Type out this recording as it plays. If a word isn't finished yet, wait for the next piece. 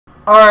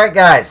Alright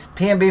guys,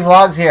 P&B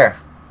Vlogs here.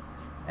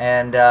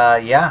 And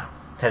yeah,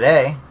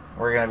 today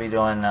we're going to be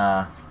doing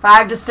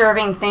 5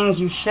 disturbing things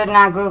you should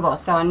not Google.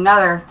 So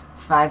another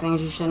 5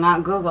 things you should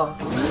not Google.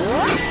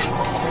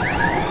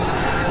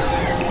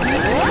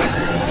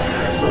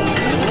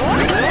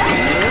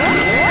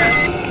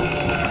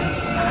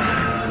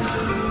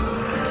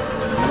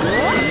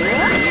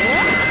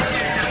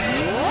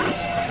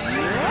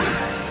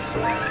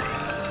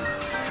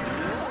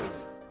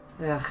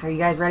 Ugh, are you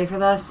guys ready for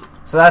this?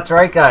 So that's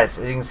right guys,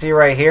 as you can see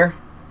right here,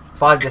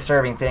 5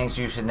 disturbing things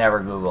you should never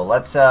Google.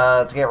 Let's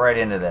get right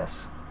into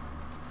this.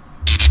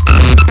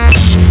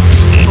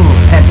 Ooh,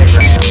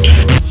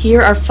 pentagram.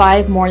 Here are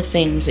 5 more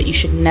things that you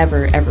should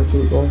never ever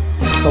Google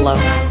below.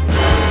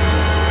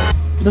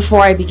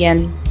 Before I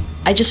begin,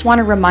 I just want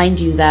to remind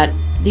you that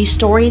these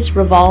stories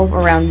revolve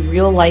around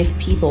real life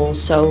people,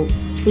 so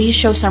please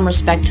show some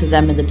respect to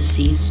them and the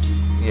deceased.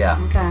 Yeah.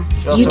 Okay.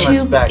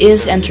 YouTube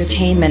is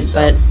entertainment,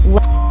 but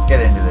let's get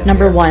into this.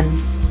 Number here. 1,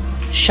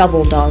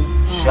 shovel dog.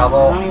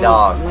 Shovel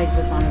dog. Like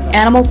this on this.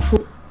 Animal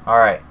cruelty.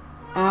 Alright.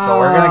 So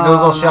we're going to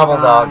Google shovel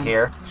God. dog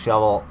here.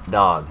 Shovel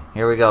dog.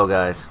 Here we go,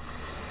 guys.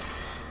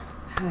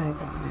 Oh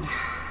God.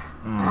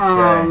 Okay.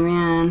 Oh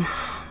man.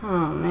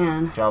 Oh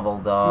man. Shovel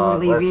dog.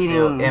 Brutally Let's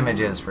beating. do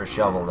images for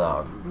shovel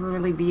dog.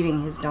 Brutally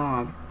beating his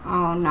dog.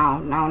 Oh no,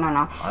 no, no,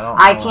 no.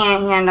 I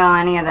can't handle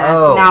any of this.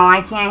 Oh. No,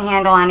 I can't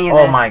handle any of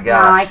Oh this. my No,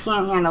 gosh. I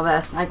can't handle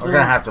this. I can't. We're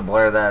going to have to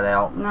blur that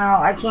out. No,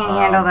 I can't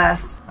handle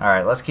this.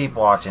 Alright, let's keep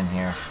watching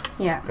here.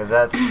 Yeah. Because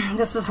that's...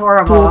 This is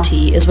horrible.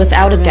 Cruelty is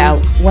without a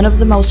doubt one of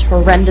the most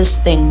horrendous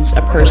things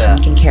a at person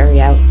that. can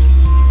carry out.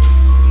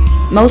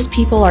 Most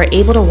people are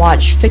able to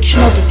watch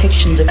fictional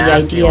depictions of the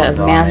Nasty idea ones of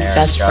on man's there,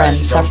 best guys. friend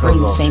Don't suffering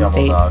Google the same shovel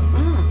fate. dog.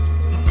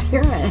 Let's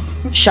hear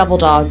it. Shovel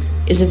dog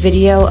is a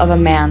video of a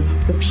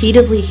man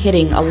repeatedly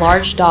hitting a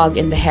large dog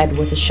in the head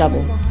with a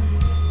shovel.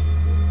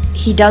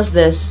 He does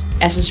this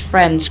as his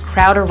friends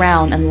crowd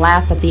around and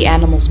laugh at the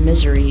animal's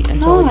misery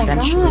until Oh it my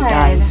eventually God.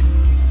 dies.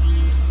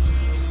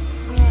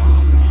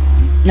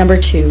 Number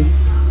 2,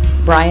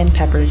 Brian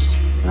Peppers.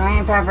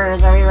 Ryan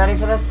Peppers, are we ready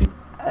for this?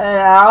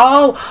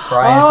 Brian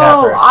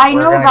Peppers. I We're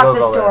know gonna about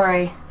this Google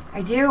story.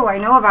 I do. I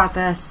know about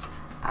this.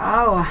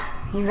 Oh,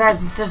 you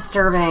guys, it's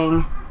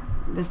disturbing.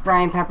 This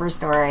Brian Peppers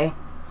story.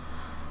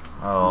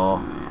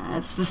 Oh.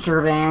 It's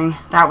disturbing.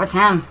 That was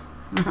him.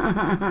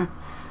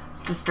 It's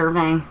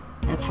disturbing.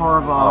 It's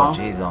horrible. Oh,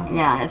 jeez.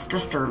 Yeah, it's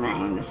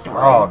disturbing, the story.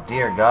 Oh,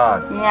 dear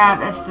God.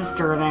 Yeah, it's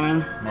disturbing.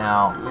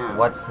 Now, Yeah.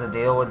 what's the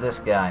deal with this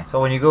guy?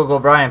 So when you Google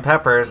Brian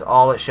Peppers,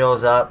 all that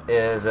shows up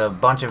is a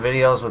bunch of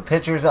videos with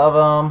pictures of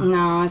him.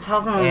 No, it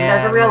tells him and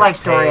there's a real life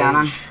story on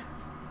him. page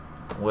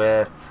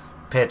with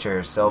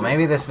pictures. So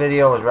maybe this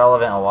video was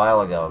relevant a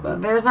while ago,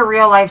 but... There's a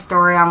real life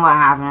story on what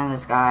happened to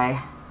this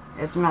guy.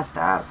 It's messed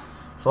up.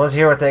 So let's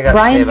hear what they got to say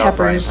Brian about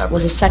Brian Peppers Peppers.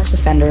 was a sex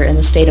offender in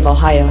the state of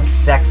Ohio. A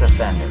sex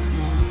offender.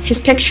 His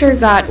picture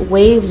got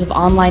waves of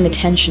online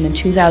attention in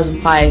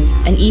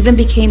 2005 and even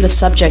became the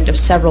subject of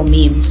several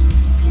memes.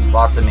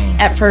 Lots of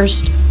memes. At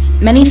first,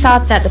 many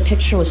thought that the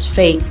picture was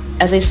fake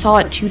as they saw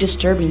it too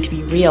disturbing to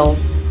be real,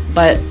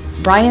 but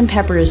Brian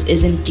Peppers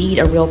is indeed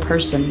a real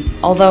person,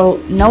 although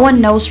no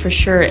one knows for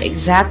sure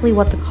exactly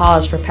what the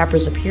cause for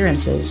Peppers'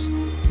 appearance is.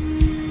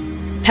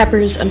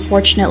 Peppers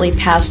unfortunately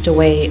passed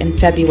away in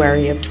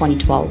February of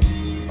 2012.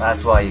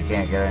 That's why you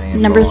can't get any info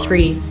Number on it.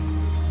 3,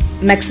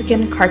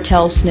 Mexican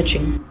cartel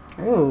snitching.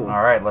 Ooh.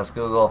 Alright, let's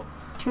Google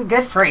Too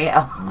good for you.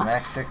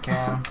 Mexican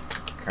Tell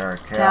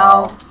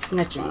cartel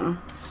snitching.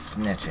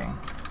 snitching.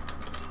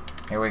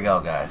 Here we go,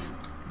 guys.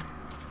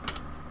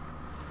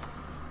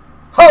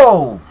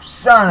 Oh,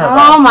 son of a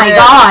Oh my bitch.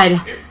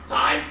 God. It's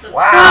time to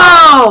Wow.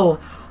 Oh!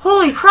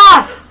 Holy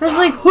crap! There's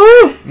like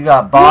whoo! You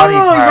got body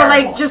Whoa, parts. but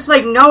like just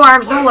like no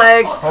arms, no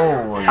legs.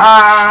 Holy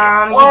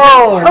Whoa!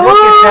 Whoa, look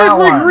at that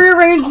like one.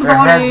 rearranged the Their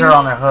body. heads are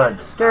on their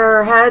hoods.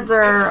 Their heads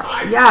are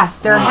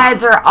their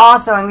heads are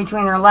also in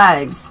between their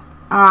legs.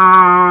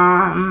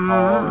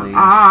 Holy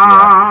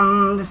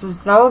This is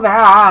so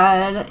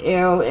bad.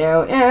 Ew,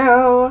 ew,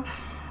 ew.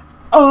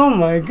 Oh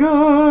my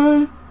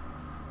God.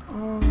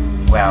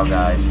 Wow,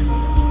 guys.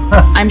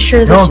 I'm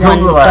sure this Don't one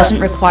Google that. doesn't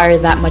require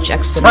that much Son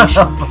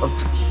explanation. of a-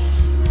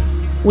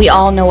 We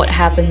all know what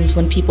happens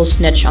when people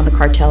snitch on the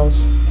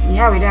cartels.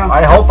 Yeah, we do.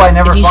 I hope I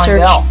never If you find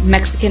search out.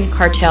 Mexican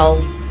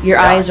cartel, your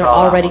Yeah, I eyes are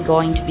saw that already one.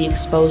 going to be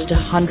exposed to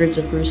hundreds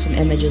of gruesome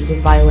images of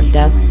violent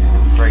death.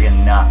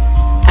 Friggin' nuts.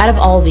 Out of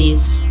all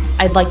these,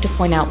 I'd like to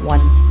point out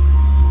one.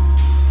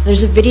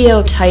 There's a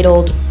video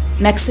titled,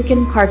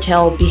 Mexican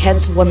Cartel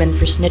Beheads Woman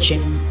for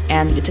Snitching,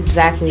 and it's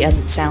exactly as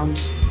it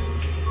sounds.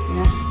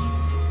 Yeah.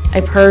 I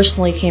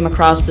personally came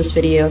across this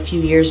video a few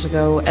years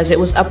ago as it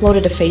was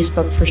uploaded to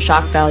Facebook for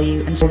shock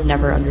value and still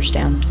never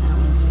understand. I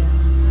wanna see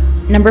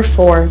it. Number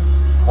 4,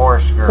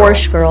 Porsche girl.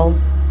 Porsche Girl.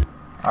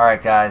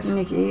 Alright, guys.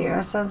 Nikki,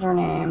 what says her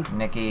name?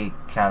 Nikki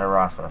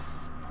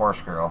Catarasas.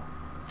 Porsche girl.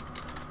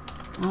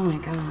 Oh my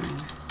God.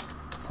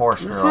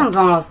 Porsche This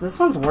girl.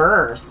 one's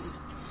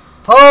worse.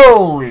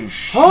 Holy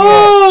shit.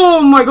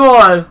 Oh my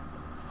God.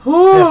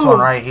 It's this one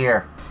right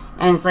here.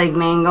 And it's like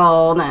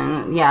mangled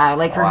and yeah,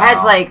 like her Wow.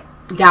 head's like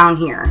down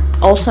here.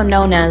 also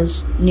known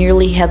as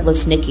Nearly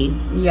Headless Nikki.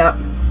 Yep.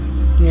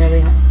 Nearly.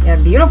 Yeah,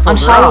 beautiful. On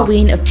girl.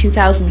 Halloween of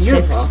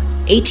 2006,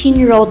 Beautiful.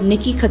 18-year-old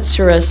Nikki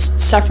Katsouras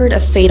suffered a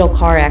fatal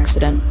car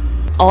accident.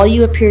 All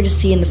you appear to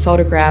see in the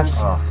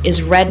photographs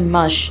is red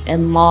mush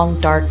and long,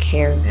 dark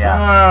hair.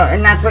 Yeah.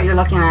 And that's what you're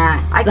looking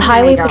at. The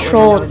Highway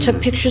Patrol took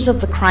pictures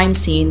of the crime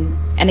scene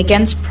and,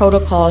 against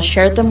protocol,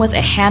 shared them with a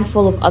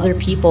handful of other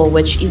people,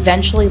 which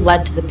eventually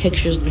led to the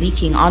pictures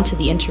leaking onto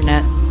the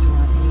internet.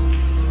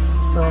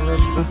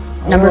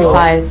 Number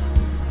 5.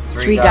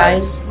 Three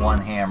guys, one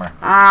hammer.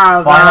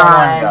 Oh, Final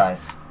God.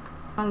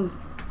 one, guys.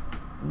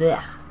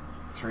 Blech.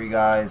 3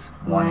 guys,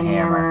 one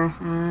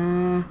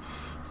hammer.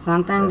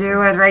 Something to do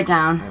with right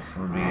down. This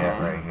would be it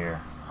right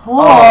here.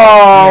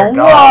 Oh, dear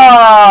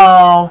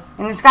God. whoa.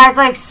 And this guy's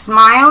like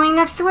smiling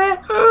next to it.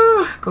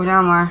 Go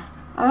down more.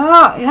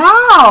 Oh,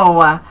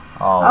 no.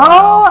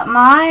 Oh,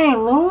 My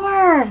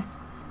Lord.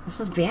 This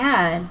is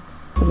bad.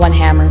 one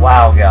hammer.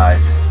 wow,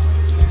 guys.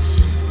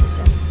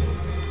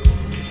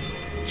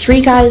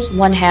 Three Guys,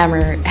 One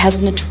Hammer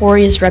has a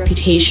notorious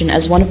reputation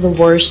as one of the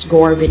worst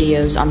gore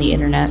videos on the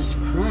internet.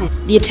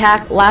 The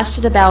attack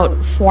lasted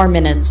about 4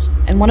 minutes,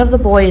 and one of the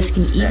boys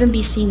can even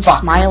be seen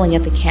smiling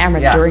at the camera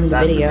during the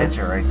video. That's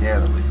the picture right there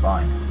that we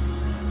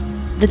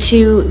find. The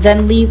two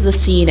then leave the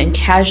scene and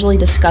casually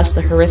discuss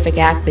the horrific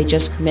act they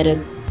just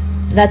committed.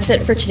 That's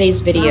it for today's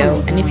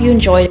video, and if you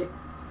enjoyed it,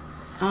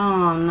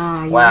 Oh,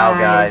 no. You Wow,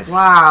 guys.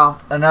 Wow.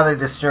 Another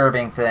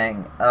disturbing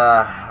thing.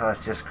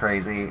 That's just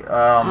crazy.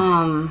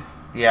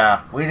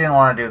 Yeah, we didn't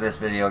want to do this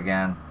video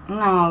again,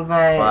 No,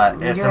 but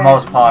but it's the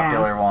most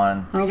popular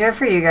one, We do it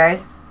for you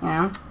guys, you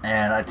know.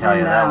 and I tell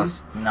you, that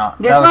was not.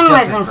 This that one just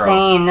was as gross.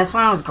 insane. This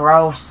one was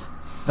gross.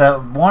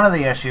 One of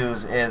the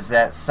issues is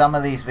that some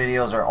of these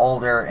videos are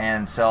older,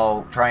 and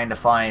so trying to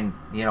find,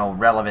 you know,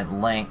 relevant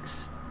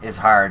links is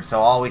hard. So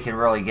all we can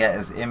really get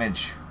is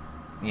images,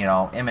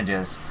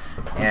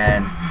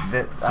 and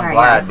I'm Sorry,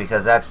 glad guys.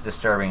 because that's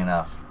disturbing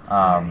enough.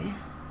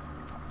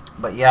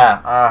 But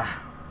yeah,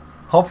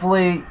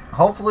 hopefully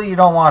you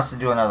don't want us to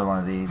do another one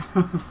of these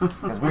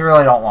because we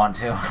really don't want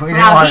to. We didn't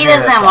No, want he to do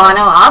this doesn't one. want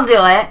to. I'll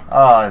do it.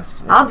 Oh, it's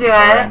I'll do it.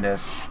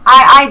 horrendous.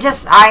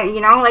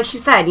 You know, like she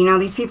said, you know,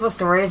 these people's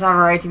stories have a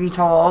right to be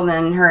told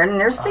and heard, and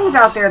there's things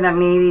out there that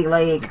maybe,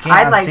 like, can't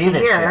I'd like unsee to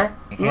this hear.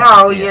 shit. You can't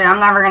unsee it. I'm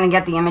never going to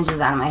get the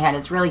images out of my head.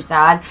 It's really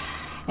sad.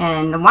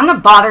 And the one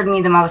that bothered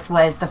me the most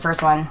was the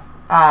first one.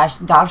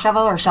 Dog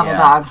shovel or shovel Yeah,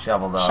 dog?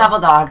 shovel dog. Shovel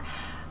dog.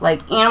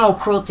 Like, animal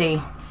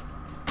cruelty.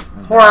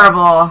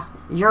 Horrible.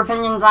 Your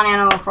opinions on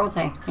animal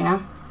cruelty, you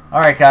know?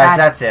 Alright, guys, Bad.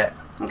 that's it.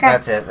 Okay.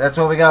 That's it. That's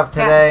what we got for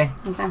today. Yeah,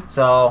 that's it.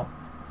 So,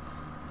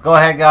 go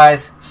ahead,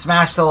 guys.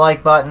 Smash the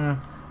like button.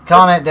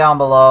 Comment down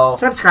below.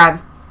 Subscribe.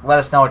 Let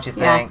us know what you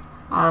think.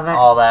 All of it.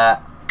 All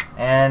that.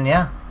 And,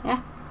 yeah.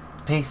 Yeah.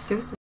 Peace.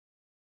 Deuces.